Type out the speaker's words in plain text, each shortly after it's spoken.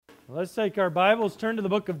Let's take our Bibles, turn to the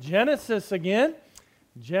book of Genesis again.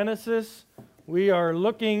 Genesis, we are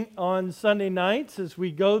looking on Sunday nights as we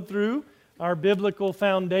go through our biblical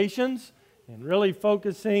foundations and really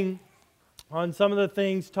focusing on some of the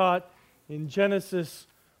things taught in Genesis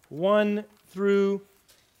 1 through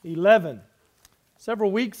 11. Several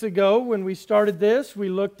weeks ago when we started this, we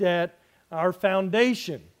looked at our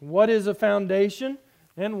foundation. What is a foundation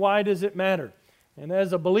and why does it matter? And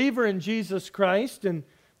as a believer in Jesus Christ and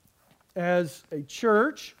as a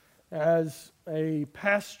church, as a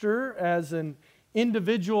pastor, as an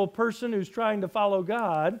individual person who's trying to follow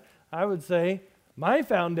God, I would say my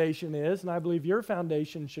foundation is, and I believe your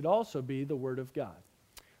foundation should also be, the Word of God.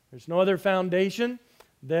 There's no other foundation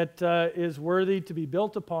that is worthy to be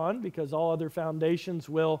built upon because all other foundations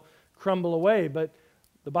will crumble away. But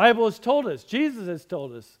the Bible has told us, Jesus has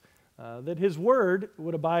told us, that His Word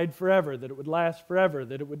would abide forever, that it would last forever,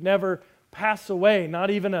 that it would never pass away, not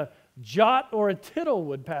even a jot or a tittle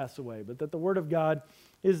would pass away, but that the Word of God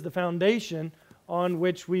is the foundation on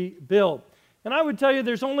which we build. And I would tell you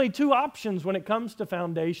there's only two options when it comes to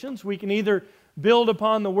foundations. We can either build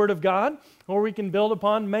upon the Word of God or we can build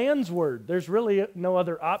upon man's Word. There's really no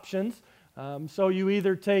other options. So you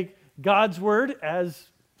either take God's Word as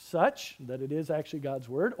such, that it is actually God's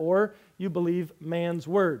Word, or you believe man's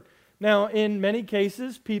Word. Now, in many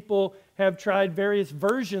cases, people have tried various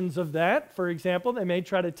versions of that. For example, they may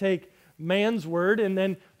try to take man's word and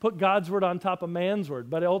then put God's word on top of man's word.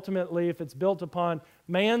 But ultimately, if it's built upon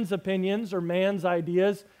man's opinions or man's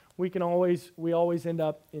ideas, we always end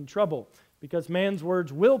up in trouble. Because man's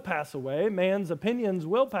words will pass away, man's opinions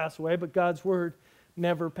will pass away, but God's word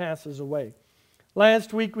never passes away.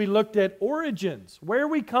 Last week, we looked at origins, where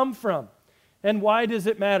we come from. And why does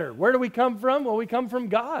it matter? Where do we come from? Well, we come from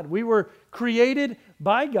God. We were created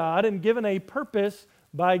by God and given a purpose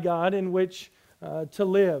by God in which to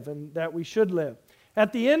live and that we should live.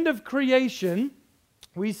 At the end of creation,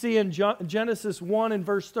 we see in Genesis 1 and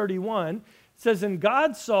verse 31, it says, "And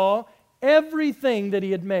God saw everything that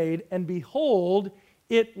He had made, and behold,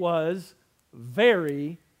 it was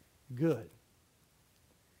very good.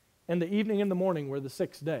 And the evening and the morning were the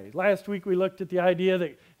sixth day." Last week we looked at the idea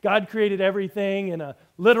that God created everything in a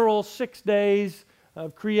literal 6 days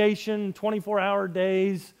of creation, 24-hour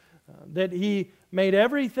days, that He made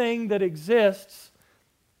everything that exists,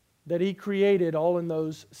 that He created all in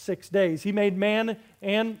those 6 days. He made man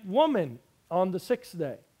and woman on the sixth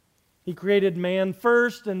day. He created man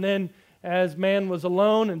first, and then as man was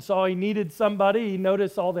alone and saw he needed somebody, He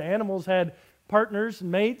noticed all the animals had partners and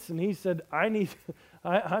mates, and He said,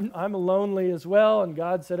 I'm lonely as well. And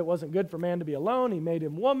God said it wasn't good for man to be alone. He made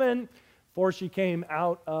him woman, for she came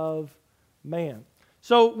out of man.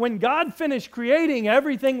 So when God finished creating,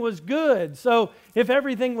 everything was good. So if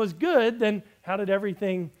everything was good, then how did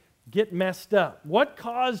everything get messed up? What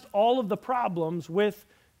caused all of the problems with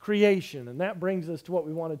creation? And that brings us to what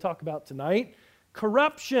we want to talk about tonight,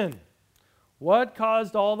 corruption. What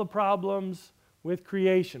caused all the problems with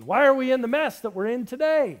creation? Why are we in the mess that we're in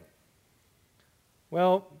today?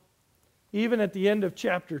 Well, even at the end of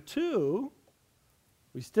chapter 2,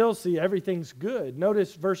 we still see everything's good.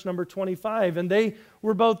 Notice verse number 25, "And they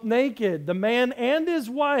were both naked, the man and his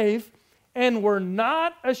wife, and were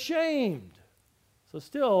not ashamed." So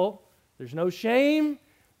still, there's no shame,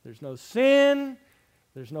 there's no sin,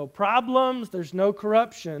 there's no problems, there's no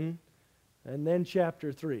corruption. And then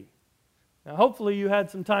chapter 3. Now hopefully you had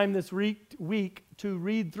some time this week to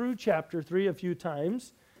read through chapter 3 a few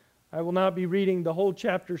times. I will not be reading the whole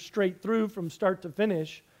chapter straight through from start to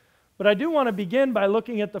finish, but I do want to begin by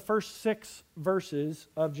looking at the first 6 verses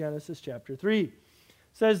of Genesis chapter 3. It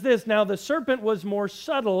says this, "Now the serpent was more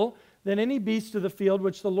subtle than any beast of the field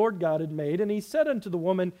which the Lord God had made, and he said unto the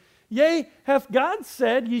woman, Yea, hath God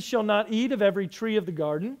said, Ye shall not eat of every tree of the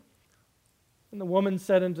garden? And the woman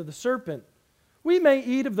said unto the serpent, We may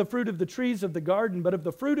eat of the fruit of the trees of the garden, but of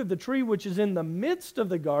the fruit of the tree which is in the midst of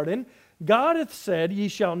the garden, God hath said, Ye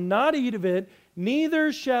shall not eat of it,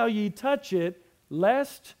 neither shall ye touch it,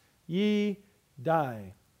 lest ye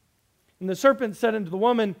die. And the serpent said unto the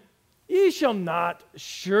woman, Ye shall not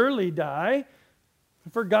surely die,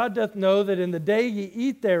 for God doth know that in the day ye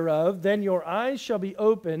eat thereof, then your eyes shall be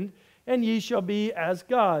opened, and ye shall be as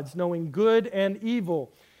gods, knowing good and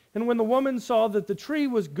evil. And when the woman saw that the tree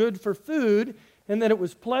was good for food, and that it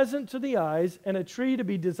was pleasant to the eyes, and a tree to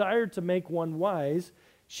be desired to make one wise,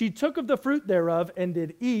 she took of the fruit thereof, and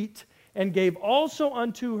did eat, and gave also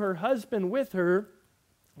unto her husband with her,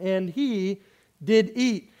 and he did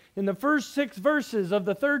eat." In the first 6 verses of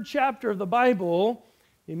the 3rd chapter of the Bible,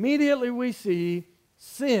 immediately we see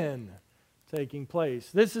sin taking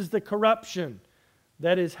place. This is the corruption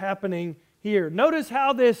that is happening here. Notice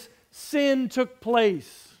how this sin took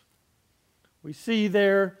place. We see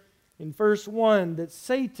there in verse 1 that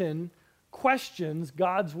Satan questions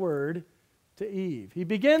God's word to Eve. He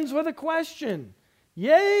begins with a question.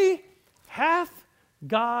 Yea, hath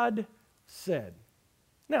God said?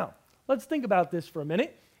 Now, let's think about this for a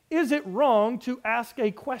minute. Is it wrong to ask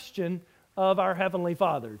a question of our Heavenly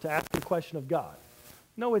Father, to ask a question of God?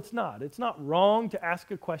 No, it's not. It's not wrong to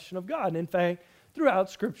ask a question of God. In fact, throughout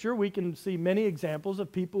Scripture, we can see many examples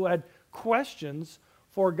of people who had questions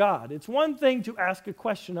for God. It's one thing to ask a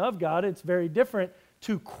question of God. It's very different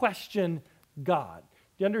to question God.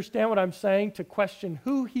 Do you understand what I'm saying? To question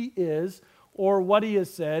who He is or what He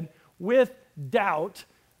has said with doubt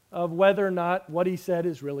of whether or not what He said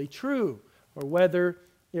is really true or whether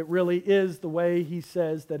it really is the way He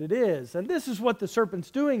says that it is. And this is what the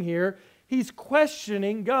serpent's doing here. He's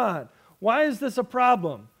questioning God. Why is this a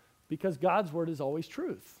problem? Because God's word is always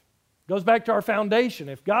truth. Goes back to our foundation.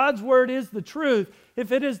 If God's word is the truth,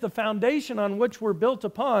 if it is the foundation on which we're built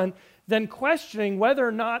upon, then questioning whether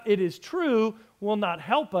or not it is true will not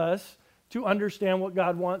help us to understand what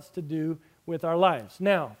God wants to do with our lives.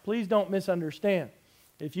 Now, please don't misunderstand.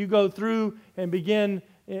 If you go through and begin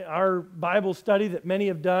our Bible study that many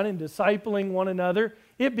have done in discipling one another,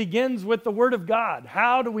 it begins with the Word of God.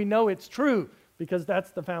 How do we know it's true? Because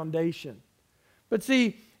that's the foundation. But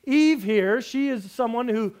see, Eve here, she is someone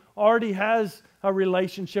who already has a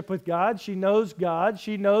relationship with God. She knows God.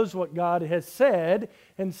 She knows what God has said.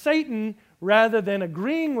 And Satan, rather than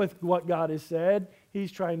agreeing with what God has said,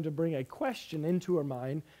 he's trying to bring a question into her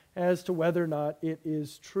mind as to whether or not it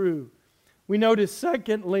is true. We notice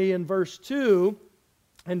secondly in verse 2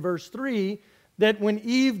 and verse 3 that when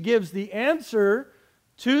Eve gives the answer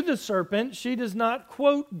to the serpent, she does not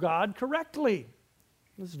quote God correctly.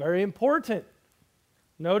 This is very important.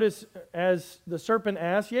 Notice as the serpent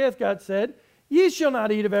asked, Yea, hath God said, Ye shall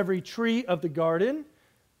not eat of every tree of the garden.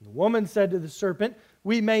 The woman said to the serpent,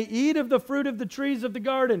 We may eat of the fruit of the trees of the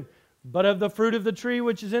garden, but of the fruit of the tree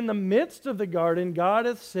which is in the midst of the garden, God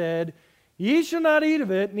hath said, Ye shall not eat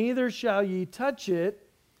of it, neither shall ye touch it,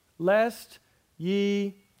 lest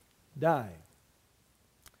ye die.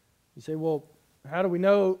 You say, well, how do we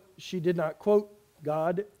know she did not quote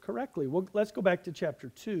God correctly? Well, let's go back to chapter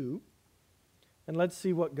 2. And let's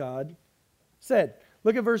see what God said.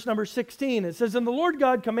 Look at verse number 16. It says, And the Lord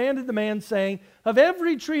God commanded the man, saying, Of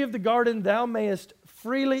every tree of the garden thou mayest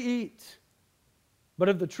freely eat, but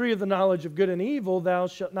of the tree of the knowledge of good and evil thou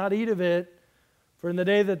shalt not eat of it, for in the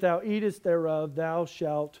day that thou eatest thereof thou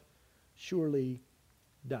shalt surely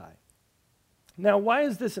die. Now, why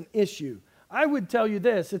is this an issue? I would tell you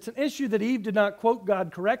this. It's an issue that Eve did not quote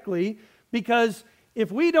God correctly, because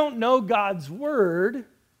if we don't know God's word,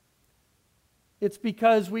 it's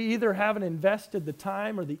because we either haven't invested the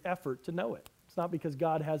time or the effort to know it. It's not because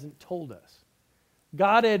God hasn't told us.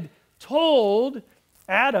 God had told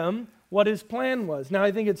Adam what his plan was. Now,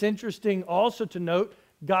 I think it's interesting also to note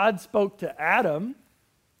God spoke to Adam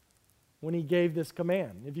when he gave this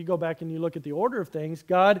command. If you go back and you look at the order of things,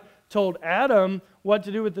 God told Adam what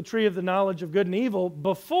to do with the tree of the knowledge of good and evil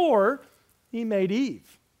before he made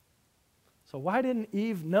Eve. So why didn't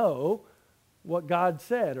Eve know what God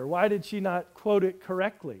said, or why did she not quote it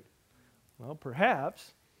correctly? Well,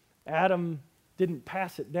 perhaps Adam didn't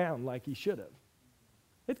pass it down like he should have.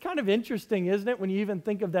 It's kind of interesting, isn't it, when you even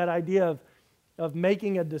think of that idea of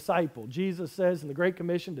making a disciple. Jesus says in the Great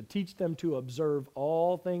Commission to teach them to observe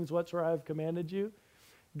all things whatsoever I have commanded you.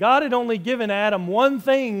 God had only given Adam one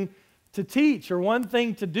thing to teach or one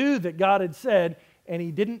thing to do that God had said, and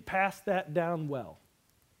he didn't pass that down well.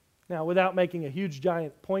 Now, without making a huge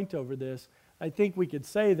giant point over this, I think we could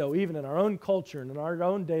say, though, even in our own culture and in our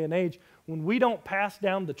own day and age, when we don't pass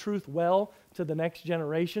down the truth well to the next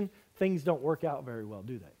generation, things don't work out very well,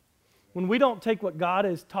 do they? When we don't take what God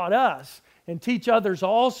has taught us and teach others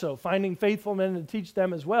also, finding faithful men to teach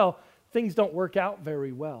them as well, things don't work out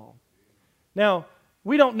very well. Now,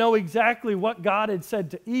 we don't know exactly what God had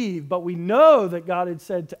said to Eve, but we know that God had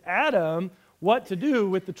said to Adam what to do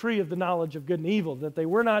with the tree of the knowledge of good and evil, that they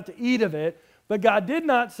were not to eat of it, but God did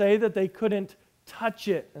not say that they couldn't touch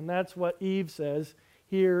it. And that's what Eve says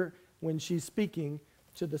here when she's speaking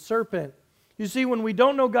to the serpent. You see, when we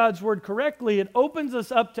don't know God's word correctly, it opens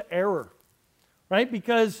us up to error, right?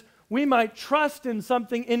 Because we might trust in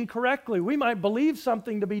something incorrectly. We might believe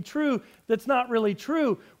something to be true that's not really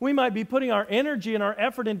true. We might be putting our energy and our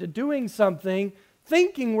effort into doing something,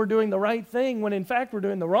 thinking we're doing the right thing, when in fact we're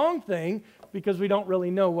doing the wrong thing because we don't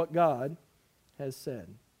really know what God has said.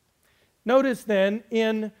 Notice then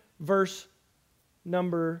in verse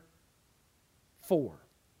number 4.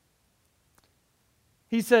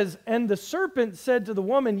 He says, "And the serpent said to the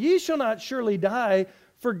woman, Ye shall not surely die,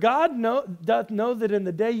 for God doth know that in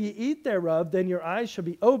the day ye eat thereof, then your eyes shall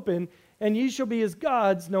be open, and ye shall be as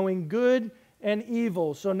gods, knowing good and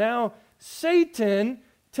evil." So now Satan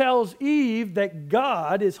tells Eve that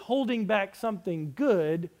God is holding back something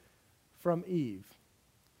good from Eve.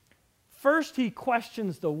 First, he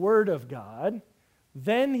questions the Word of God.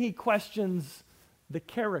 Then he questions the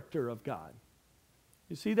character of God.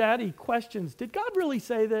 You see that? He questions, did God really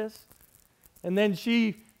say this? And then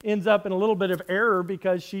she ends up in a little bit of error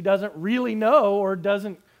because she doesn't really know or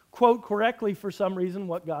doesn't quote correctly for some reason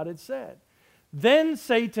what God had said. Then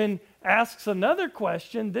Satan asks another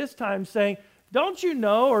question, this time saying, don't you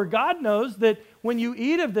know, or God knows, that when you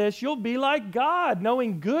eat of this, you'll be like God,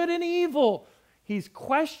 knowing good and evil. He's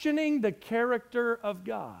questioning the character of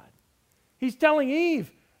God. He's telling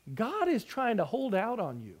Eve, God is trying to hold out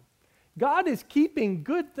on you. God is keeping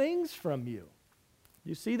good things from you.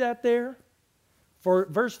 You see that there? For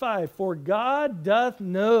verse 5, "For God doth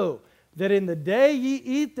know that in the day ye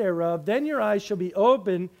eat thereof, then your eyes shall be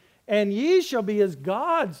open, and ye shall be as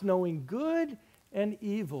gods, knowing good and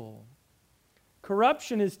evil."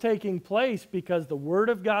 Corruption is taking place because the Word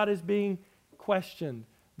of God is being questioned.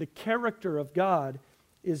 The character of God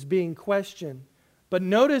is being questioned. But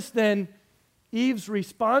notice then Eve's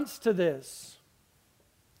response to this.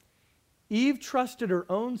 Eve trusted her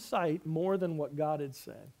own sight more than what God had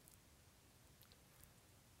said.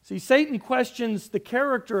 See, Satan questions the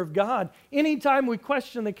character of God. Anytime we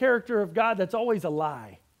question the character of God, that's always a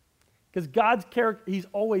lie. Because God's character, He's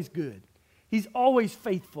always good. He's always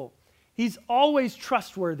faithful. He's always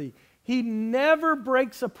trustworthy. He never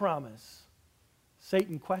breaks a promise.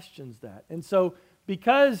 Satan questions that. And so,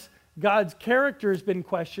 because God's character has been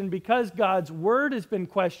questioned, because God's word has been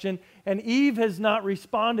questioned, and Eve has not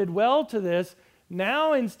responded well to this,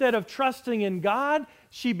 now instead of trusting in God,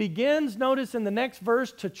 she begins, notice in the next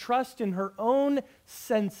verse, to trust in her own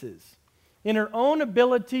senses, in her own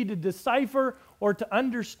ability to decipher or to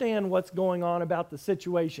understand what's going on about the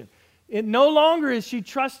situation. It no longer is she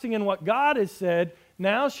trusting in what God has said.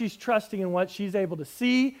 Now she's trusting in what she's able to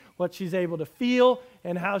see, what she's able to feel,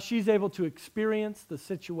 and how she's able to experience the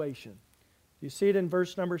situation. You see it in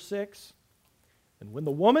verse number 6? "And when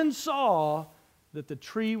the woman saw that the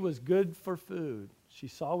tree was good for food," she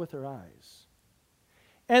saw with her eyes,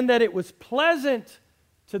 "and that it was pleasant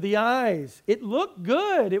to the eyes." It looked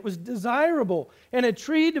good. It was desirable. And a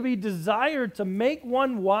tree to be desired to make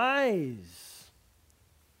one wise.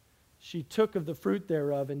 "She took of the fruit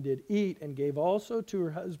thereof and did eat, and gave also to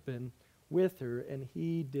her husband with her, and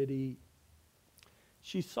he did eat."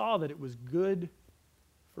 She saw that it was good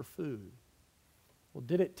for food. Well,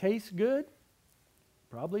 did it taste good?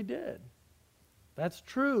 Probably did. That's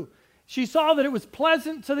true. She saw that it was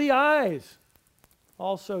pleasant to the eyes.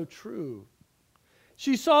 Also true.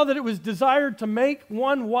 She saw that it was desired to make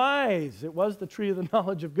one wise. It was the tree of the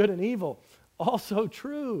knowledge of good and evil. Also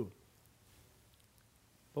true.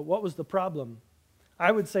 But what was the problem?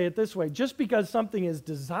 I would say it this way. Just because something is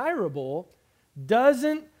desirable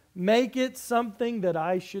doesn't make it something that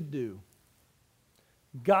I should do.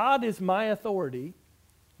 God is my authority,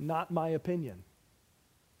 not my opinion.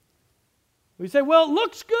 We say, well, it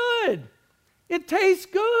looks good. It tastes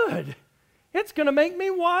good. It's going to make me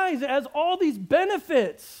wise. It has all these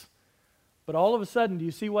benefits. But all of a sudden, do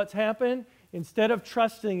you see what's happened? Instead of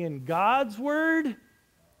trusting in God's word,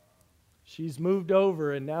 she's moved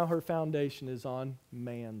over, and now her foundation is on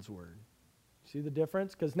man's word. See the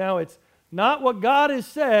difference? Because now it's not what God has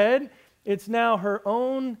said, it's now her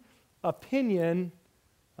own opinion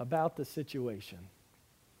about the situation.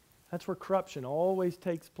 That's where corruption always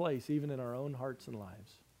takes place, even in our own hearts and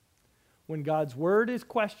lives. When God's word is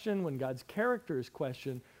questioned, when God's character is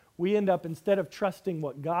questioned, we end up, instead of trusting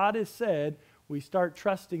what God has said, we start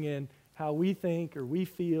trusting in how we think or we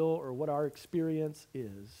feel or what our experience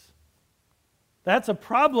is. That's a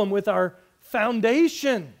problem with our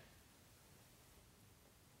foundation,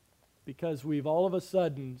 because we've all of a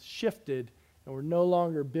sudden shifted and we're no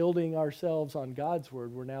longer building ourselves on God's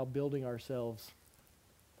word. We're now building ourselves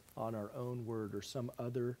on our own word or some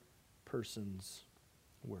other person's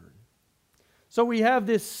word. So we have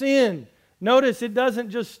this sin. Notice it doesn't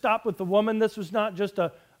just stop with the woman. This was not just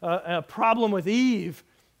a problem with Eve.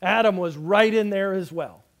 Adam was right in there as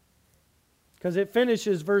well. Because it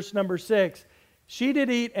finishes verse number 6. "She did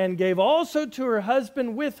eat and gave also to her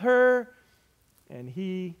husband with her, and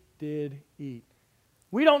he did eat."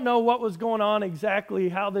 We don't know what was going on exactly,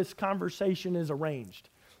 how this conversation is arranged.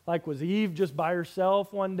 Like, was Eve just by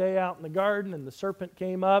herself one day out in the garden and the serpent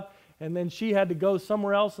came up and then she had to go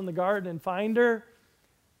somewhere else in the garden and find her?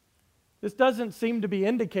 This doesn't seem to be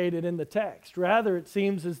indicated in the text. Rather, it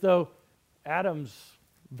seems as though Adam's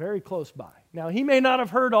very close by. Now, he may not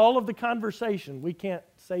have heard all of the conversation. We can't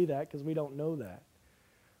say that because we don't know that.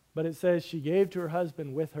 But it says she gave to her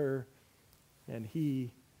husband with her, and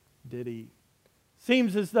he did eat.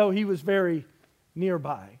 Seems as though he was very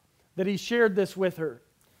nearby, that he shared this with her.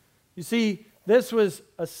 You see, this was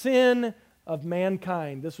a sin of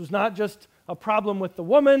mankind. This was not just a problem with the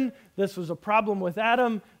woman. This was a problem with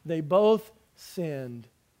Adam. They both sinned.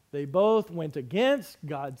 They both went against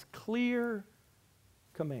God's clear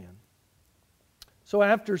command. So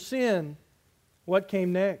after sin, what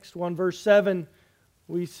came next? Well, in verse 7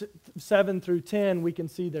 through 10, we can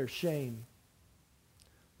see their shame.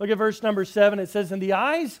 Look at verse number 7. It says, "And the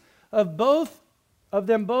eyes of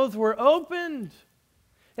them both were opened,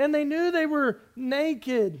 and they knew they were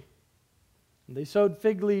naked. And they sewed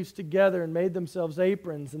fig leaves together and made themselves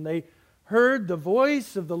aprons. And they heard the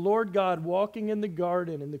voice of the Lord God walking in the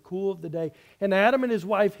garden in the cool of the day. And Adam and his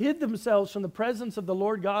wife hid themselves from the presence of the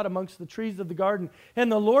Lord God amongst the trees of the garden. And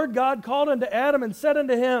the Lord God called unto Adam and said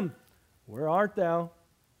unto him, Where art thou?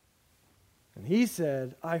 And he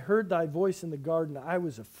said, I heard thy voice in the garden. I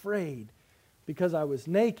was afraid, because I was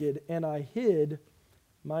naked, and I hid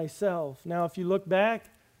myself." Now, if you look back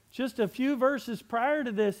just a few verses prior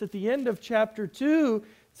to this, at the end of chapter 2,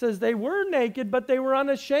 it says they were naked, but they were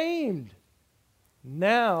unashamed.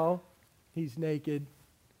 Now, he's naked,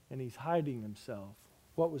 and he's hiding himself.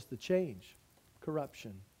 What was the change?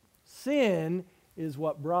 Corruption. Sin is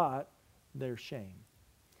what brought their shame.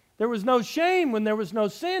 There was no shame when there was no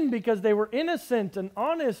sin, because they were innocent and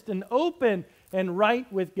honest and open and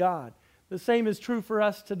right with God. The same is true for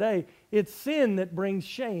us today. It's sin that brings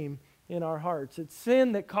shame in our hearts. It's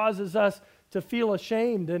sin that causes us to feel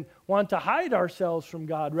ashamed and want to hide ourselves from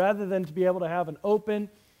God, rather than to be able to have an open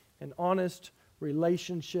and honest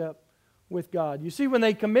relationship with God. You see, when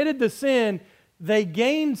they committed the sin, they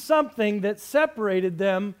gained something that separated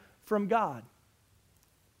them from God.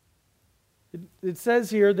 It says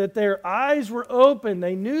here that their eyes were open.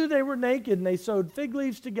 They knew they were naked, and they sewed fig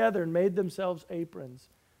leaves together and made themselves aprons.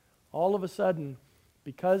 All of a sudden,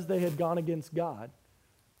 because they had gone against God,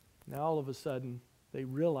 now all of a sudden they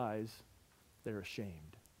realize they're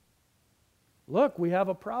ashamed. Look, we have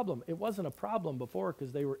a problem. It wasn't a problem before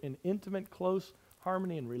because they were in intimate, close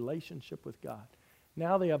harmony and relationship with God.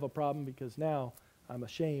 Now they have a problem because now I'm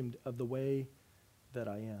ashamed of the way that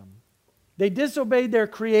I am. They disobeyed their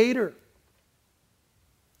Creator.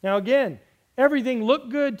 Now again, everything looked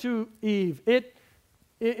good to Eve.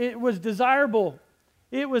 It was desirable.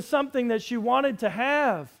 It was something that she wanted to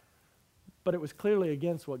have, but it was clearly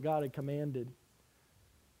against what God had commanded.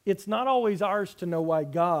 It's not always ours to know why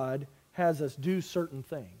God has us do certain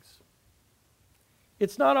things.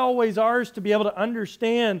 It's not always ours to be able to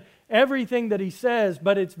understand everything that He says,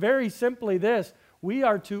 but it's very simply this: we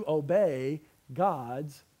are to obey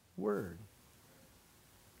God's word.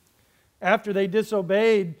 After they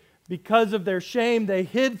disobeyed, because of their shame, they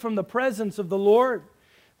hid from the presence of the Lord.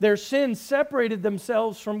 Their sins separated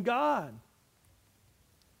themselves from God.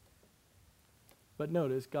 But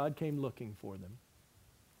notice, God came looking for them.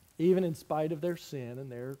 Even in spite of their sin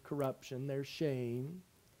and their corruption, their shame,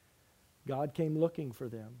 God came looking for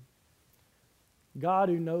them. God,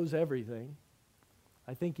 who knows everything,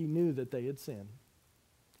 I think He knew that they had sinned.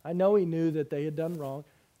 I know He knew that they had done wrong.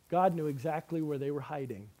 God knew exactly where they were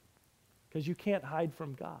hiding, because you can't hide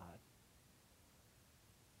from God.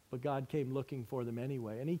 But God came looking for them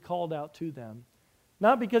anyway, and He called out to them,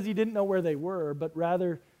 not because He didn't know where they were, but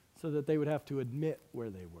rather so that they would have to admit where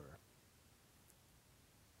they were.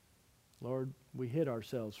 Lord, we hid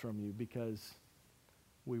ourselves from You because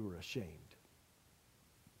we were ashamed.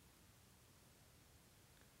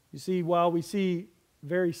 You see, while we see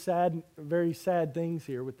very sad things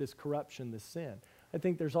here with this corruption, this sin, I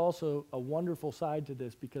think there's also a wonderful side to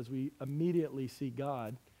this, because we immediately see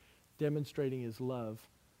God demonstrating His love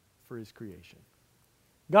for His creation.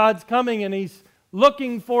 God's coming and He's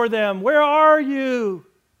looking for them. Where are you?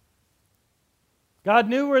 God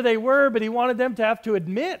knew where they were, but He wanted them to have to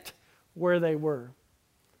admit where they were.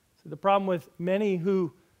 So the problem with many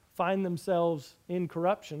who find themselves in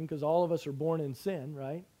corruption, because all of us are born in sin,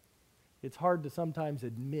 right? It's hard to sometimes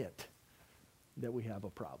admit that we have a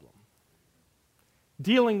problem.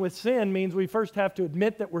 Dealing with sin means we first have to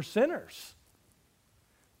admit that we're sinners,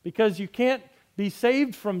 because you can't be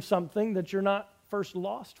saved from something that you're not first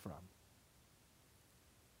lost from.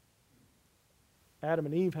 Adam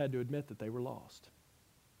and Eve had to admit that they were lost.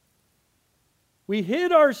 We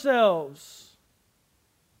hid ourselves.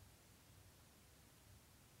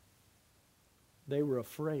 They were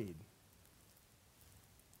afraid.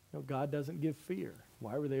 No, God doesn't give fear.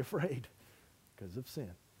 Why were they afraid? Because of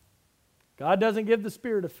sin. God doesn't give the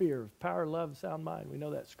spirit of fear, of power, love, sound mind. We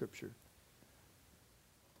know that scripture.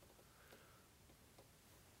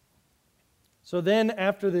 So then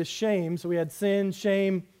after this shame, so we had sin,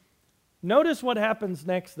 shame. Notice what happens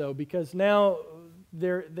next, though, because now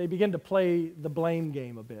they begin to play the blame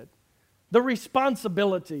game a bit. The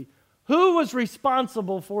responsibility. Who was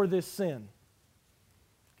responsible for this sin?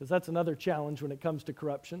 Because that's another challenge when it comes to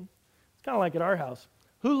corruption. It's kind of like at our house.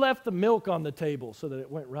 Who left the milk on the table so that it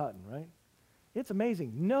went rotten, right? It's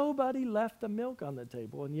amazing. Nobody left the milk on the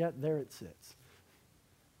table, and yet there it sits.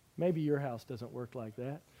 Maybe your house doesn't work like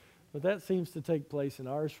that, but that seems to take place in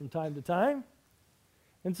ours from time to time.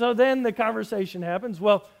 And so then the conversation happens,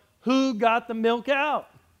 well, who got the milk out?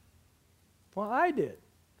 Well, I did.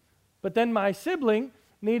 But then my sibling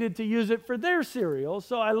needed to use it for their cereal,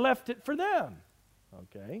 so I left it for them.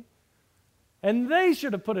 Okay. And they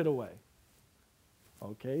should have put it away.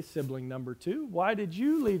 Okay, sibling number 2, why did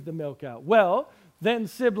you leave the milk out? Well, then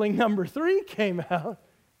sibling number 3 came out,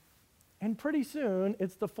 and pretty soon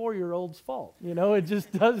it's the 4-year-old's fault. You know, it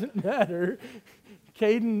just doesn't matter.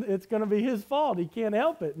 Caden, it's going to be his fault. He can't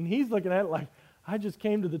help it. And he's looking at it like, I just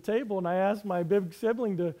came to the table and I asked my big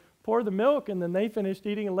sibling to pour the milk, and then they finished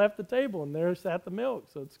eating and left the table, and there sat the milk,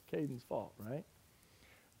 so it's Caden's fault, right?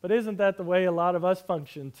 But isn't that the way a lot of us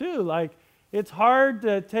function too? Like, it's hard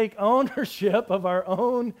to take ownership of our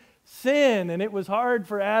own sin, and it was hard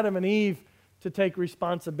for Adam and Eve to take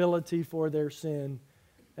responsibility for their sin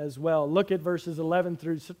as well. Look at verses 11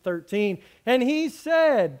 through 13. And he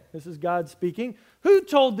said, this is God speaking, who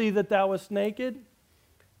told thee that thou wast naked?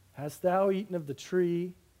 Hast thou eaten of the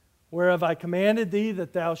tree whereof I commanded thee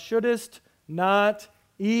that thou shouldest not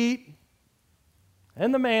eat?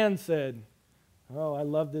 And the man said, oh, I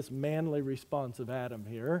love this manly response of Adam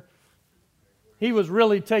here. He was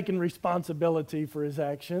really taking responsibility for his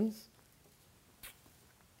actions.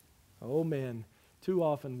 Oh, man, too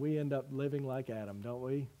often we end up living like Adam, don't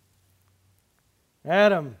we?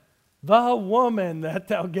 Adam, the woman that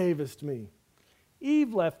thou gavest me.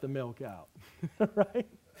 Eve left the milk out, right?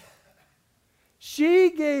 She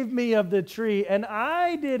gave me of the tree, and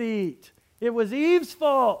I did eat. It was Eve's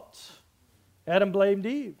fault. Adam blamed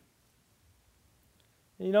Eve.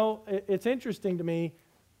 You know, it's interesting to me.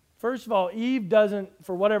 First of all, Eve doesn't,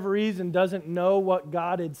 for whatever reason, doesn't know what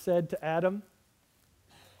God had said to Adam.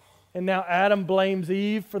 And now Adam blames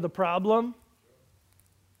Eve for the problem,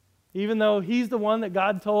 even though he's the one that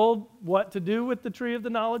God told what to do with the tree of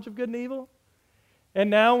the knowledge of good and evil.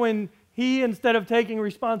 And now when he, instead of taking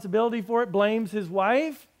responsibility for it, blames his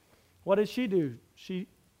wife, what does she do? She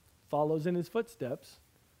follows in his footsteps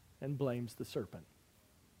and blames the serpent.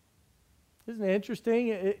 Isn't it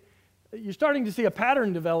interesting? You're starting to see a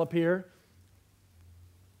pattern develop here.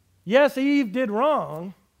 Yes, Eve did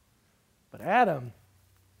wrong, but Adam,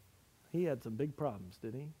 he had some big problems,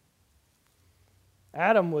 didn't he?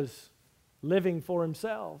 Adam was living for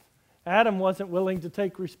himself. Adam wasn't willing to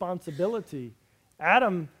take responsibility.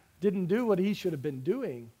 Adam didn't do what he should have been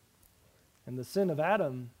doing. And the sin of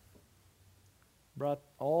Adam brought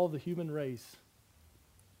all the human race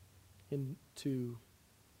into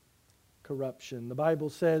corruption. The Bible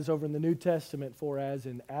says over in the New Testament, for as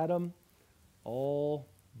in Adam, all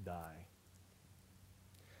die.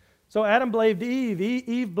 So Adam blamed Eve.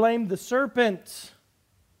 Eve blamed the serpent.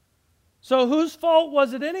 So whose fault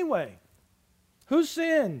was it anyway? Who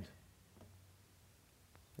sinned?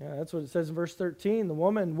 Yeah, that's what it says in verse 13. The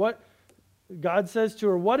woman, what God says to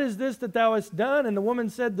her, what is this that thou hast done? And the woman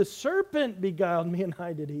said, the serpent beguiled me, and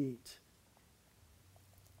I did eat.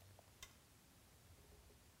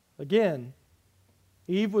 Again,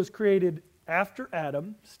 Eve was created after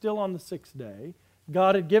Adam, still on the 6th day.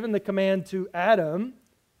 God had given the command to Adam.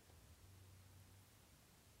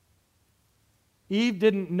 Eve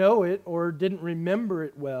didn't know it or didn't remember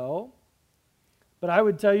it well. But I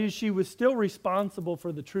would tell you she was still responsible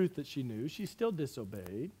for the truth that she knew. She still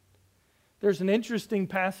disobeyed. There's an interesting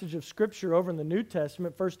passage of Scripture over in the New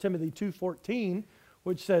Testament, 1 Timothy 2:14,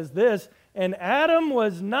 which says this, and Adam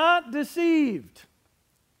was not deceived,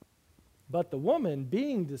 but the woman,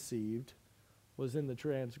 being deceived, was in the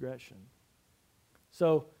transgression.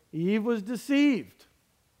 So Eve was deceived.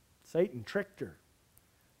 Satan tricked her.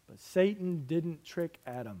 But Satan didn't trick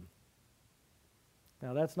Adam.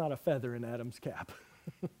 Now, that's not a feather in Adam's cap.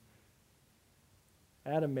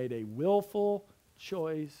 Adam made a willful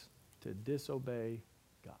choice to disobey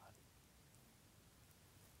God.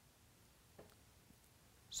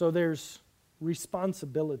 So there's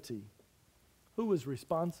responsibility. Who was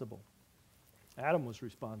responsible? Adam was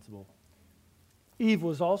responsible. Eve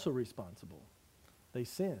was also responsible. They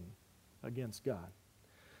sin against God.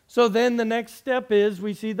 So then the next step is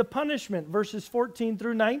we see the punishment, verses 14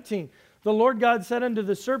 through 19. The Lord God said unto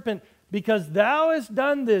the serpent, because thou hast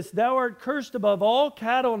done this, thou art cursed above all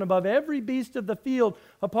cattle and above every beast of the field.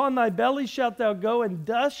 Upon thy belly shalt thou go, and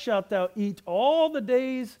dust shalt thou eat all the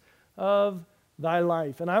days of thy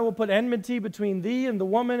life. And I will put enmity between thee and the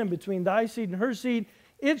woman, and between thy seed and her seed.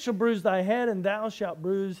 It shall bruise thy head, and thou shalt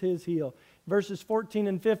bruise his heel. Verses 14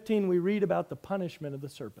 and 15, we read about the punishment of the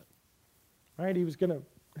serpent. Right? He was going to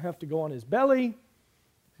have to go on his belly.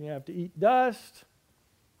 He's going to have to eat dust.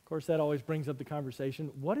 Of course, that always brings up the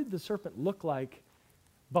conversation. What did the serpent look like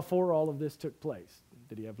before all of this took place?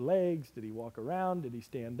 Did he have legs? Did he walk around? Did he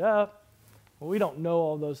stand up? Well, we don't know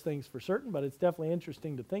all those things for certain, but it's definitely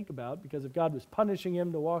interesting to think about, because if God was punishing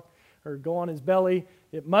him to walk or go on his belly,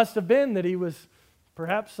 it must have been that he was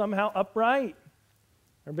perhaps somehow upright.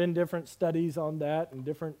 There have been different studies on that, and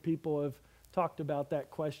different people have talked about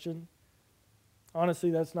that question.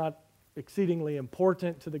 Honestly, that's not exceedingly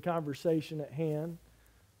important to the conversation at hand.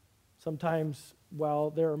 Sometimes, while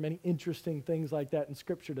there are many interesting things like that in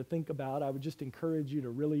Scripture to think about, I would just encourage you to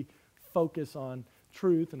really focus on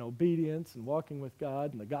truth and obedience and walking with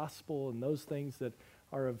God and the gospel and those things that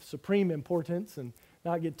are of supreme importance, and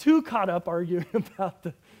not get too caught up arguing about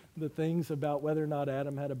the things about whether or not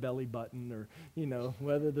Adam had a belly button, or,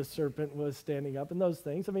 whether the serpent was standing up and those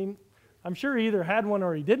things. I mean, I'm sure he either had one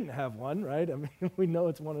or he didn't have one, right? I mean, we know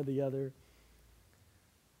it's one or the other.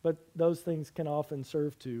 But those things can often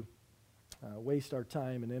serve to waste our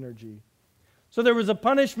time and energy. So there was a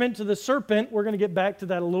punishment to the serpent. We're going to get back to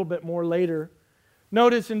that a little bit more later.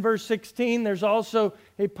 Notice in verse 16, there's also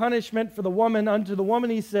a punishment for the woman. Unto the woman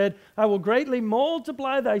he said, I will greatly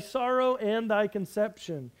multiply thy sorrow and thy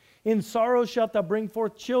conception. In sorrow shalt thou bring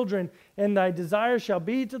forth children, and thy desire shall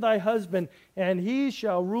be to thy husband, and he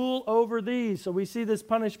shall rule over thee. So we see this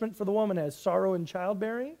punishment for the woman as sorrow and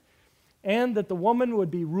childbearing, and that the woman would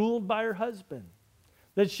be ruled by her husband.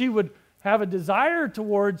 That she would have a desire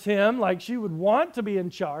towards him, like she would want to be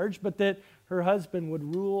in charge, but that her husband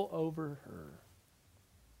would rule over her.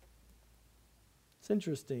 It's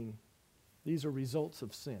interesting. These are results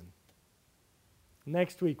of sin.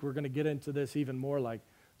 Next week, we're going to get into this even more, like,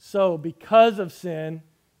 so because of sin,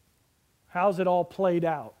 how's it all played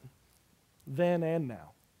out then and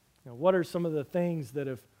now? What are some of the things that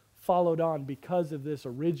have followed on because of this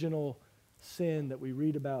original sin that we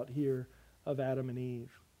read about here of Adam and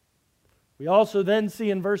Eve? We also then see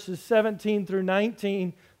in verses 17 through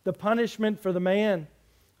 19 the punishment for the man.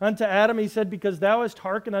 Unto Adam he said, because thou hast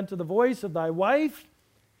hearkened unto the voice of thy wife,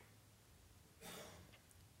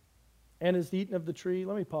 and hast eaten of the tree.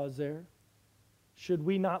 Let me pause there. Should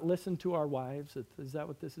we not listen to our wives? Is that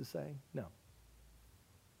what this is saying? No.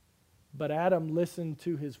 But Adam listened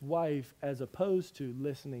to his wife as opposed to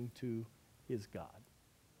listening to his God.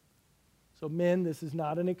 So men, this is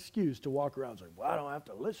not an excuse to walk around and say, well, I don't have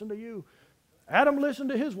to listen to you. Adam listened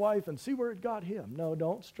to his wife and see where it got him. No,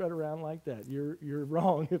 don't strut around like that. You're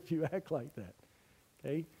wrong if you act like that.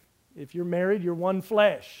 Okay? If you're married, you're one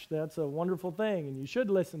flesh. That's a wonderful thing, and you should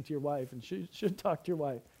listen to your wife and should talk to your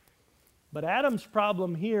wife. But Adam's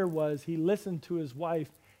problem here was he listened to his wife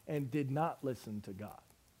and did not listen to God.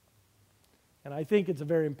 And I think it's a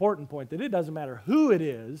very important point that it doesn't matter who it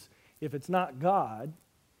is, if it's not God,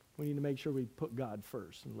 we need to make sure we put God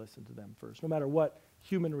first and listen to them first, no matter what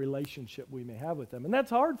human relationship we may have with them. And that's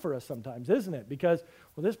hard for us sometimes, isn't it? Because,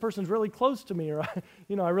 well, this person's really close to me, or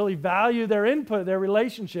I really value their input, their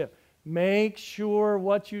relationship. Make sure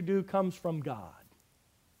what you do comes from God.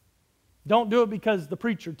 Don't do it because the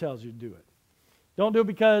preacher tells you to do it. Don't do it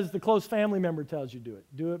because the close family member tells you to do it.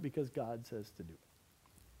 Do it because God says to do it.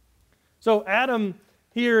 So Adam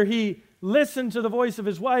here, he listened to the voice of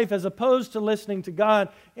his wife as opposed to listening to God.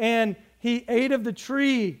 And he ate of the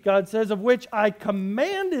tree, God says, of which I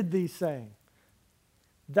commanded thee, saying,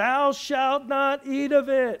 thou shalt not eat of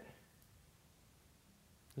it.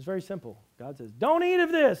 It's very simple. God says, don't eat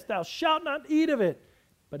of this. Thou shalt not eat of it.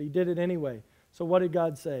 But he did it anyway. So what did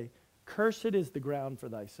God say? Cursed is the ground for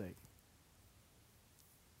thy sake.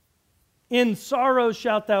 In sorrow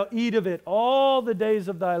shalt thou eat of it all the days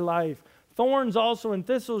of thy life. Thorns also and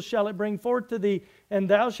thistles shall it bring forth to thee, and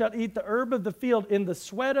thou shalt eat the herb of the field. In the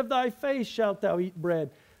sweat of thy face shalt thou eat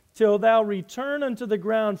bread, till thou return unto the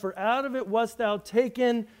ground, for out of it wast thou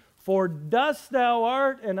taken, for dust thou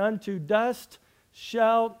art, and unto dust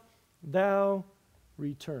shalt thou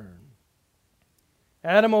return.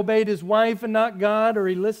 Adam obeyed his wife and not God, or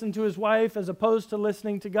he listened to his wife as opposed to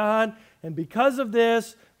listening to God. And because of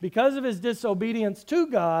this, because of his disobedience to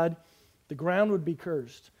God, the ground would be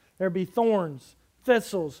cursed. There'd be thorns,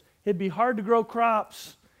 thistles, It'd be hard to grow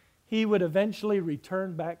crops. He would eventually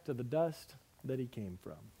return back to the dust that he came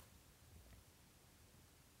from.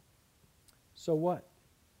 So what?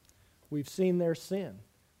 We've seen their sin.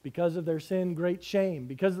 Because of their sin, great shame.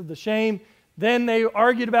 Because of the shame, then they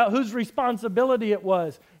argued about whose responsibility it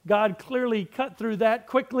was. God clearly cut through that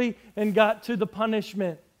quickly and got to the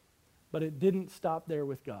punishment. But it didn't stop there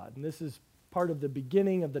with God. And this is part of the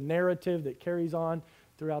beginning of the narrative that carries on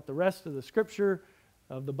throughout the rest of the Scripture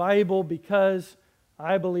of the Bible, because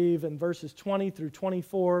I believe in verses 20 through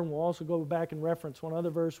 24, and we'll also go back and reference one other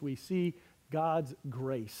verse, we see God's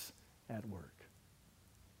grace at work.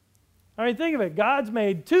 I mean, think of it. God's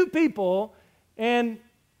made two people and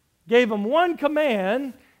gave them one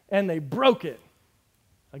command, and they broke it.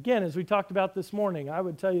 Again, as we talked about this morning, I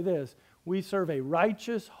would tell you this. We serve a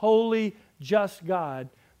righteous, holy, just God,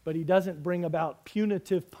 but He doesn't bring about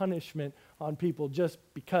punitive punishment on people just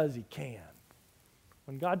because He can.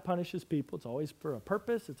 When God punishes people, it's always for a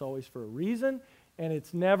purpose, it's always for a reason, and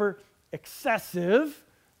it's never excessive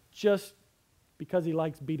just because He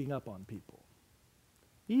likes beating up on people.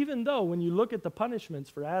 Even though when you look at the punishments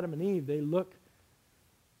for Adam and Eve, they look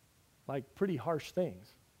like pretty harsh things.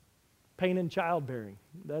 Pain in childbearing,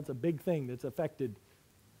 that's a big thing that's affected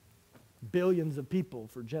billions of people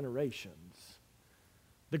for generations.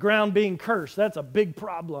 The ground being cursed, that's a big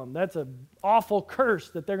problem. That's an awful curse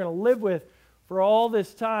that they're going to live with for all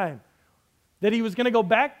this time. That he was going to go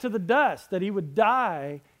back to the dust, that he would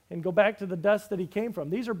die and go back to the dust that he came from.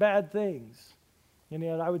 These are bad things. And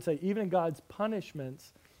yet I would say even in God's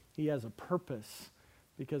punishments, He has a purpose,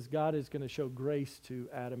 because God is going to show grace to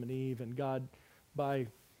Adam and Eve, and God, by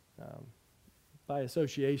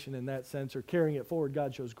association in that sense, or carrying it forward,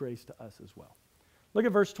 God shows grace to us as well. Look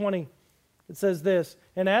at verse 20. It says this,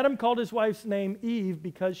 "And Adam called his wife's name Eve,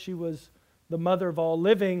 because she was the mother of all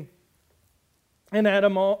living. And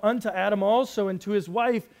unto Adam also and to his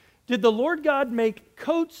wife did the Lord God make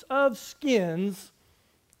coats of skins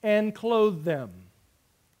and clothe them."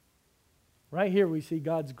 Right here we see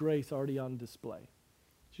God's grace already on display.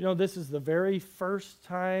 Do you know this is the very first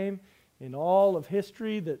time in all of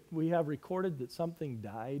history that we have recorded that something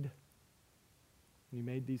died? He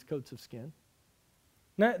made these coats of skin.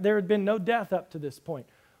 Now, there had been no death up to this point.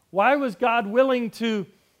 Why was God willing to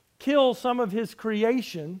kill some of His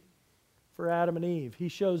creation for Adam and Eve? He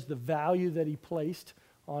shows the value that He placed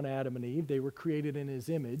on Adam and Eve. They were created in His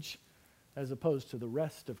image as opposed to the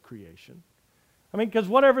rest of creation. I mean, because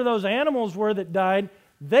whatever those animals were that died,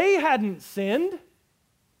 they hadn't sinned.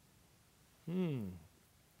 Can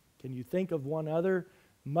you think of one other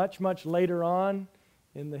much, much later on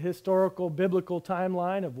in the historical biblical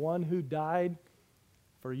timeline of one who died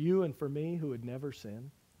for you and for me who had never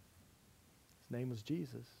sinned? His name was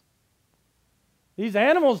Jesus. These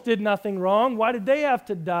animals did nothing wrong. Why did they have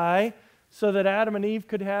to die? So that Adam and Eve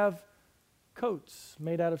could have coats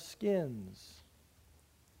made out of skins.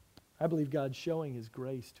 I believe God's showing His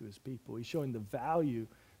grace to His people. He's showing the value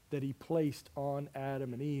that He placed on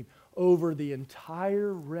Adam and Eve over the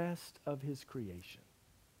entire rest of His creation.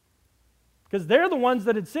 Because they're the ones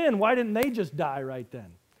that had sinned. Why didn't they just die right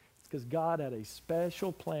then? It's because God had a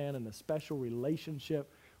special plan and a special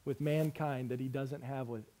relationship with mankind that He doesn't have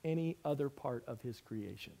with any other part of His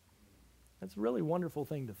creation. That's a really wonderful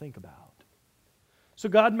thing to think about. So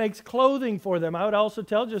God makes clothing for them. I would also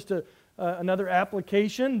tell just another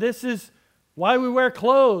application. This is why we wear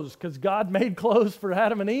clothes, because God made clothes for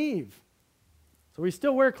Adam and Eve. So we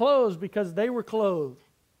still wear clothes because they were clothed.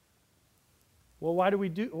 Well, why do we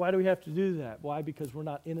have to do that? Why? Because we're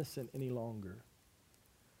not innocent any longer.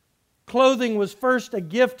 Clothing was first a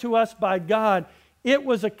gift to us by God. It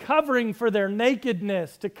was a covering for their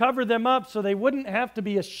nakedness, to cover them up so they wouldn't have to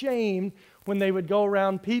be ashamed when they would go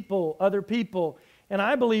around other people. And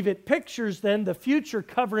I believe it pictures then the future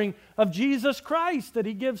covering of Jesus Christ that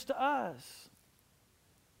He gives to us.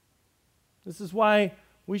 This is why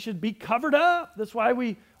we should be covered up. That's why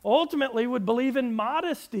we ultimately would believe in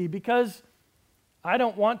modesty, because I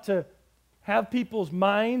don't want to have people's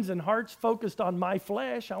minds and hearts focused on my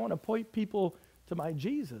flesh. I want to point people to my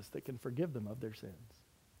Jesus that can forgive them of their sins.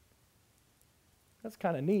 That's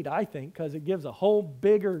kind of neat, I think, because it gives a whole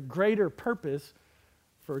bigger, greater purpose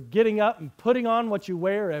for getting up and putting on what you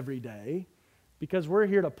wear every day, because we're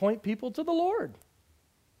here to point people to the Lord,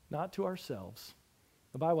 not to ourselves.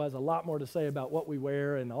 The Bible has a lot more to say about what we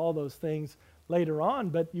wear and all those things later on,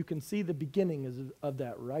 but you can see the beginning of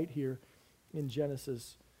that right here in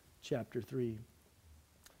Genesis chapter 3.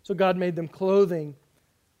 So God made them clothing.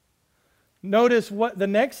 Notice what the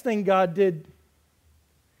next thing God did. It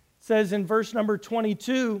says in verse number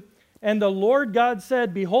 22, And the Lord God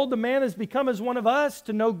said, Behold, the man has become as one of us,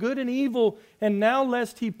 to know good and evil. And now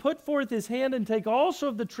lest he put forth his hand and take also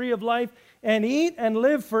of the tree of life, and eat and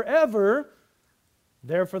live forever.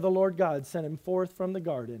 Therefore the Lord God sent him forth from the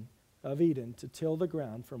garden of Eden to till the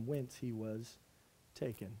ground from whence he was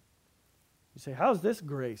taken. You say, how's this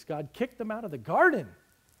grace? God kicked them out of the garden.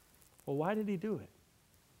 Well, why did he do it?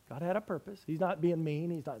 God had a purpose. He's not being mean.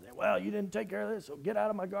 He's not saying, well, you didn't take care of this, so get out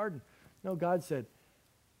of my garden. No, God said,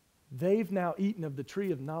 they've now eaten of the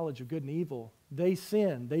tree of knowledge of good and evil. They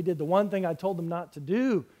sinned. They did the one thing I told them not to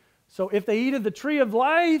do. So if they eat of the tree of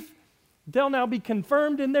life, they'll now be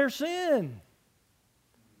confirmed in their sin.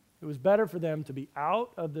 It was better for them to be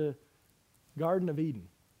out of the Garden of Eden,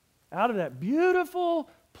 out of that beautiful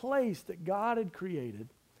place that God had created,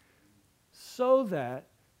 so that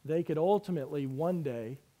they could ultimately one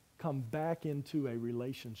day come back into a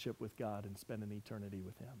relationship with God and spend an eternity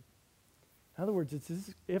with Him. In other words, it's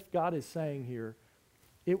as if God is saying here,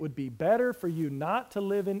 it would be better for you not to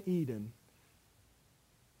live in Eden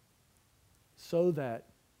so that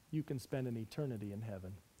you can spend an eternity in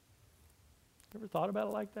heaven. Ever thought about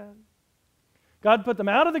it like that? God put them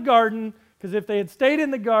out of the garden because if they had stayed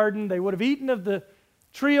in the garden, they would have eaten of the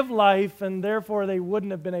tree of life, and therefore they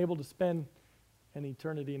wouldn't have been able to spend an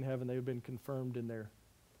eternity in heaven. They would have been confirmed in their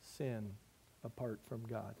sin apart from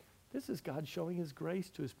God. This is God showing His grace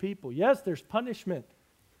to His people. Yes, there's punishment,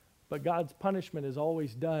 but God's punishment is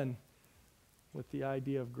always done with the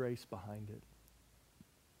idea of grace behind it.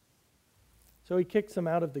 So He kicks them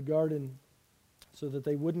out of the garden so that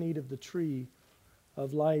they wouldn't eat of the tree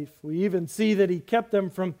of life. We even see that He kept them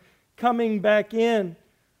from coming back in.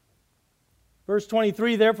 Verse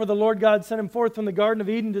 23, therefore the Lord God sent him forth from the Garden of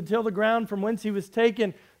Eden to till the ground from whence he was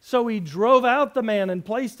taken. So He drove out the man and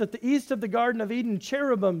placed at the east of the Garden of Eden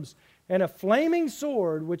cherubims and a flaming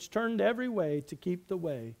sword which turned every way to keep the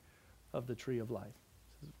way of the tree of life.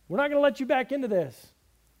 We're not going to let you back into this.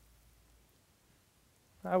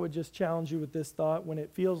 I would just challenge you with this thought. When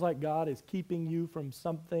it feels like God is keeping you from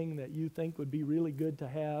something that you think would be really good to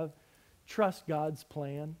have, trust God's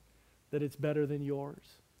plan, that it's better than yours.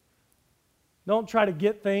 Don't try to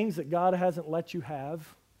get things that God hasn't let you have.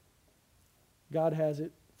 God has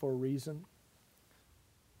it for a reason.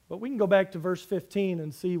 But we can go back to verse 15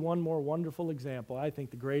 and see one more wonderful example. I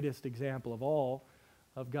think the greatest example of all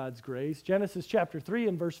of God's grace. Genesis chapter 3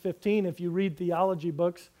 and verse 15, if you read theology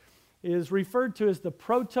books, is referred to as the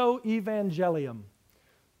proto-evangelium.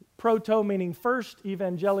 Proto meaning first,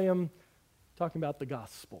 evangelium talking about the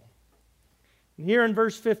gospel. And here in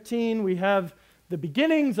verse 15 we have the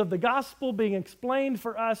beginnings of the gospel being explained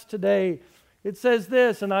for us today. It says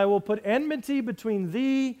this, and I will put enmity between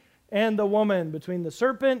thee and the woman, between the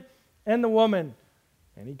serpent and the woman.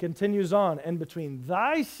 And he continues on, and between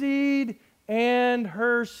thy seed and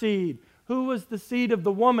her seed. Who was the seed of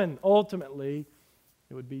the woman? Ultimately,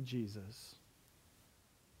 it would be Jesus.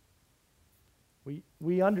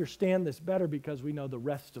 We understand this better because we know the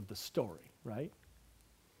rest of the story, right?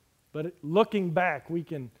 But looking back, we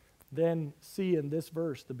can then see in this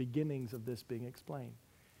verse the beginnings of this being explained.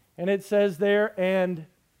 And it says there, and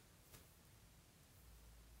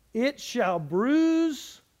it shall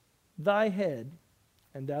bruise thy head,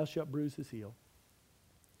 and thou shalt bruise his heel.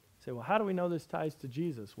 You say, well, how do we know this ties to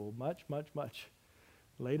Jesus? Well, much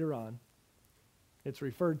later on. It's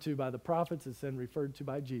referred to by the prophets. It's then referred to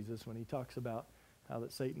by Jesus when he talks about how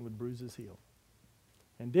that Satan would bruise his heel.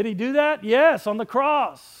 And did he do that? Yes, on the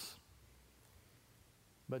cross.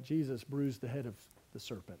 But Jesus bruised the head of the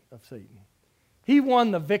serpent, of Satan. He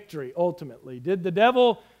won the victory ultimately. Did the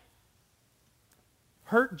devil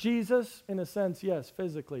hurt Jesus? In a sense, yes,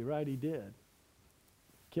 physically, right? He did.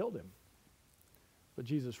 Killed him. But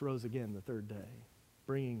Jesus rose again the third day,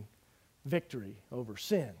 bringing victory over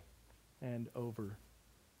sin and over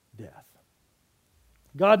death.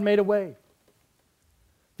 God made a way.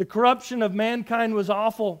 The corruption of mankind was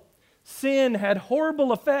awful. Sin had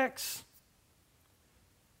horrible effects.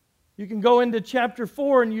 You can go into chapter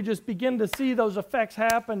 4 and you just begin to see those effects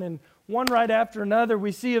happen, and one right after another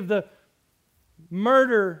we see of the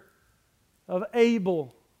murder of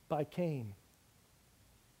Abel by Cain.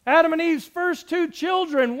 Adam and Eve's first two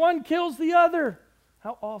children, one kills the other.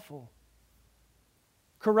 How awful.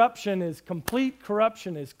 Corruption is complete,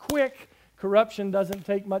 corruption is quick, corruption doesn't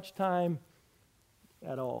take much time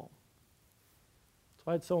at all. That's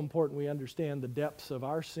why it's so important we understand the depths of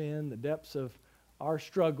our sin, the depths of our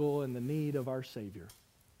struggle, and the need of our Savior.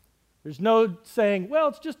 There's no saying, well,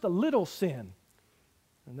 it's just a little sin,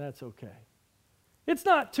 and that's okay. It's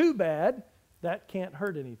not too bad. That can't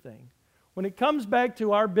hurt anything. When it comes back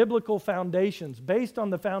to our biblical foundations, based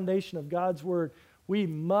on the foundation of God's Word, We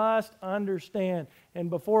must understand. And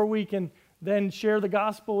before we can then share the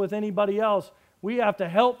gospel with anybody else, we have to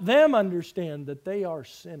help them understand that they are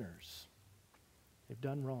sinners. They've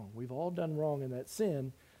done wrong. We've all done wrong, and that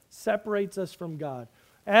sin separates us from God.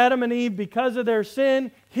 Adam and Eve, because of their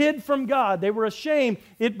sin, hid from God. They were ashamed.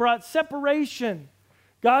 It brought separation.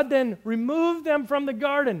 God then removed them from the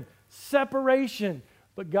garden. Separation.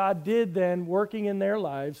 But God did then, working in their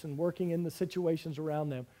lives and working in the situations around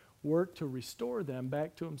them, work to restore them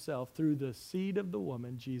back to himself through the seed of the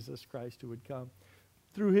woman, Jesus Christ, who would come,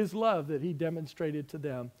 through his love that he demonstrated to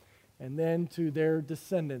them, and then to their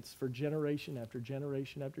descendants for generation after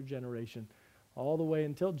generation after generation, all the way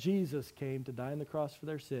until Jesus came to die on the cross for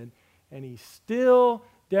their sin. And he's still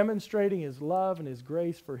demonstrating his love and his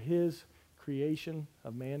grace for his creation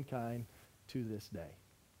of mankind to this day.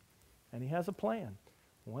 And he has a plan.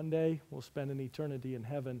 One day we'll spend an eternity in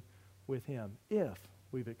heaven with him if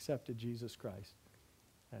we've accepted Jesus Christ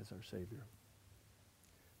as our Savior.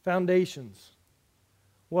 Foundations.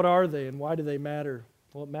 What are they and why do they matter?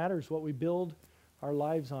 Well, it matters what we build our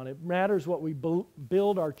lives on. It matters what we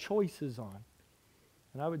build our choices on.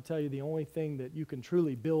 And I would tell you the only thing that you can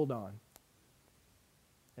truly build on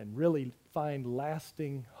and really find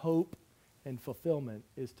lasting hope and fulfillment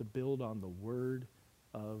is to build on the Word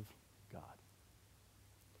of God.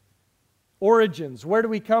 Origins, where do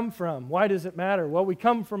we come from? Why does it matter? Well, we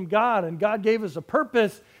come from God, and God gave us a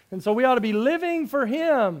purpose, and so we ought to be living for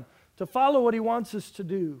him to follow what he wants us to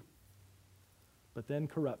do. But then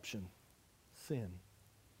corruption, sin.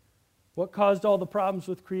 What caused all the problems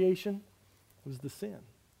with creation? It was the sin.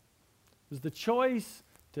 It was the choice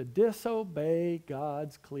to disobey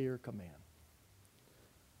God's clear command.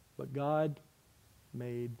 But God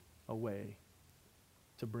made a way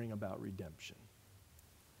to bring about redemption.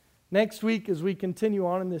 Next week, as we continue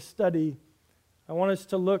on in this study, I want us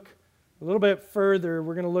to look a little bit further.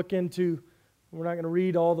 We're going to look into, we're not going to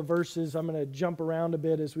read all the verses. I'm going to jump around a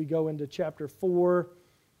bit as we go into chapter 4,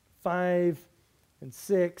 5, and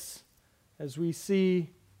 6, as we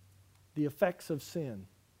see the effects of sin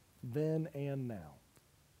then and now.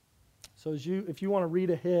 So if you want to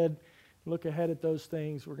read ahead, look ahead at those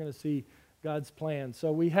things, we're going to see God's plan.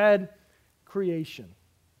 So we had creation,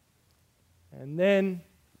 and then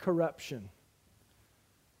corruption.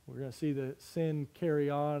 We're going to see the sin carry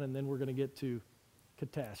on, and then we're going to get to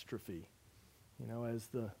catastrophe, as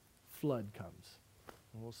the flood comes.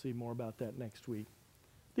 And we'll see more about that next week.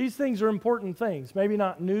 These things are important things. Maybe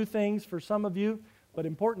not new things for some of you, but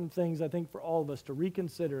important things, I think, for all of us to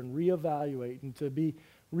reconsider and reevaluate and to be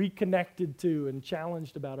reconnected to and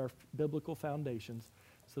challenged about our biblical foundations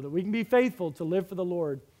so that we can be faithful to live for the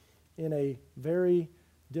Lord in a very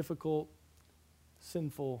difficult,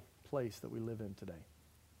 sinful place that we live in today.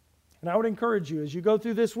 And I would encourage you, as you go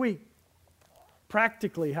through this week,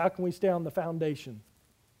 practically, how can we stay on the foundation?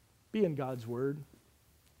 Be in God's Word.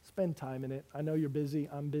 Spend time in it. I know you're busy.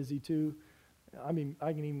 I'm busy too. I mean,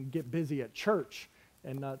 I can even get busy at church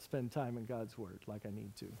and not spend time in God's Word like I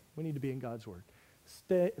need to. We need to be in God's Word.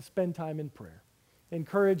 Spend time in prayer.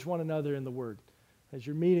 Encourage one another in the Word. As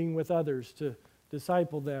you're meeting with others to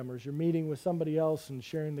disciple them, or as you're meeting with somebody else and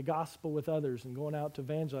sharing the gospel with others and going out to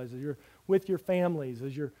evangelize, as you're with your families,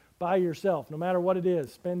 as you're by yourself, no matter what it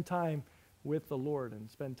is, spend time with the Lord and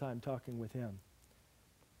spend time talking with him.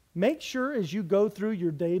 Make sure as you go through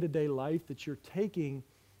your day-to-day life that you're taking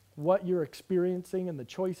what you're experiencing and the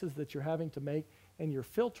choices that you're having to make and you're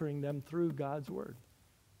filtering them through God's Word.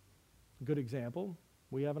 A good example,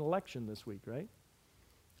 we have an election this week, right?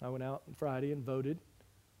 I went out on Friday and voted.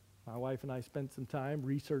 My wife and I spent some time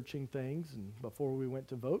researching things and before we went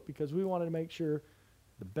to vote because we wanted to make sure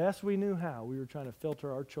the best we knew how we were trying to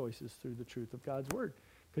filter our choices through the truth of God's Word.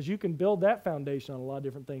 Because you can build that foundation on a lot of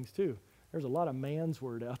different things too. There's a lot of man's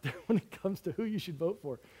word out there when it comes to who you should vote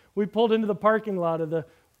for. We pulled into the parking lot of the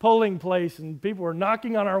polling place and people were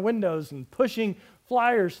knocking on our windows and pushing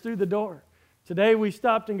flyers through the door. Today we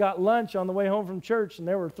stopped and got lunch on the way home from church and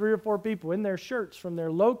there were 3 or 4 people in their shirts from their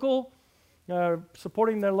local,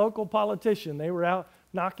 supporting their local politician. They were out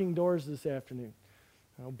knocking doors this afternoon.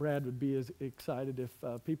 Brad would be as excited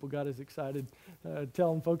if people got as excited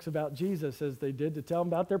telling folks about Jesus as they did to tell them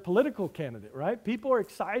about their political candidate, right? People are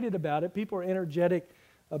excited about it. People are energetic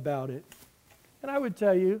about it. And I would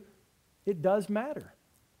tell you, it does matter.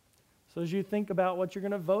 So as you think about what you're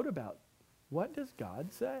going to vote about, what does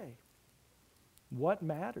God say? What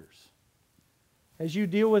matters? As you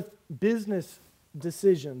deal with business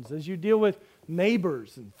decisions, as you deal with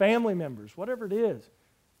neighbors and family members, whatever it is,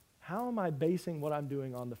 how am I basing what I'm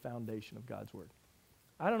doing on the foundation of God's Word?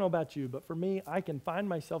 I don't know about you, but for me, I can find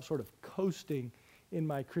myself sort of coasting in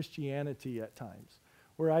my Christianity at times,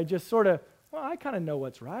 where I just sort of, well, I kind of know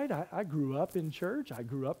what's right. I grew up in church. I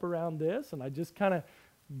grew up around this, and I just kind of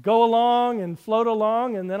go along and float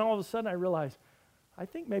along, and then all of a sudden I realize, I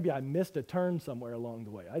think maybe I missed a turn somewhere along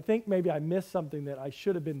the way. I think maybe I missed something that I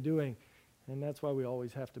should have been doing, and that's why we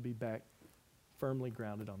always have to be back firmly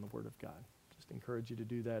grounded on the Word of God. Just encourage you to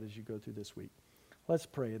do that as you go through this week. Let's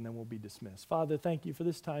pray, and then we'll be dismissed. Father, thank you for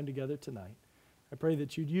this time together tonight. I pray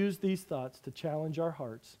that you'd use these thoughts to challenge our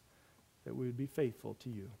hearts, that we would be faithful to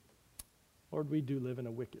you. Lord, we do live in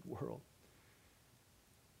a wicked world.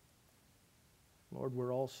 Lord,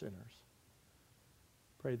 we're all sinners.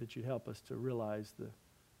 Pray that you'd help us to realize the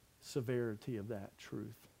severity of that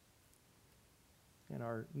truth and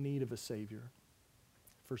our need of a Savior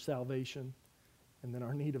for salvation, and then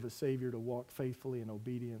our need of a Savior to walk faithfully in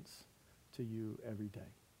obedience to you every day.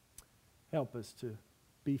 Help us to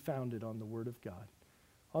be founded on the Word of God,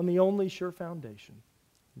 on the only sure foundation.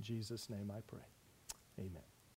 In Jesus' name I pray. Amen.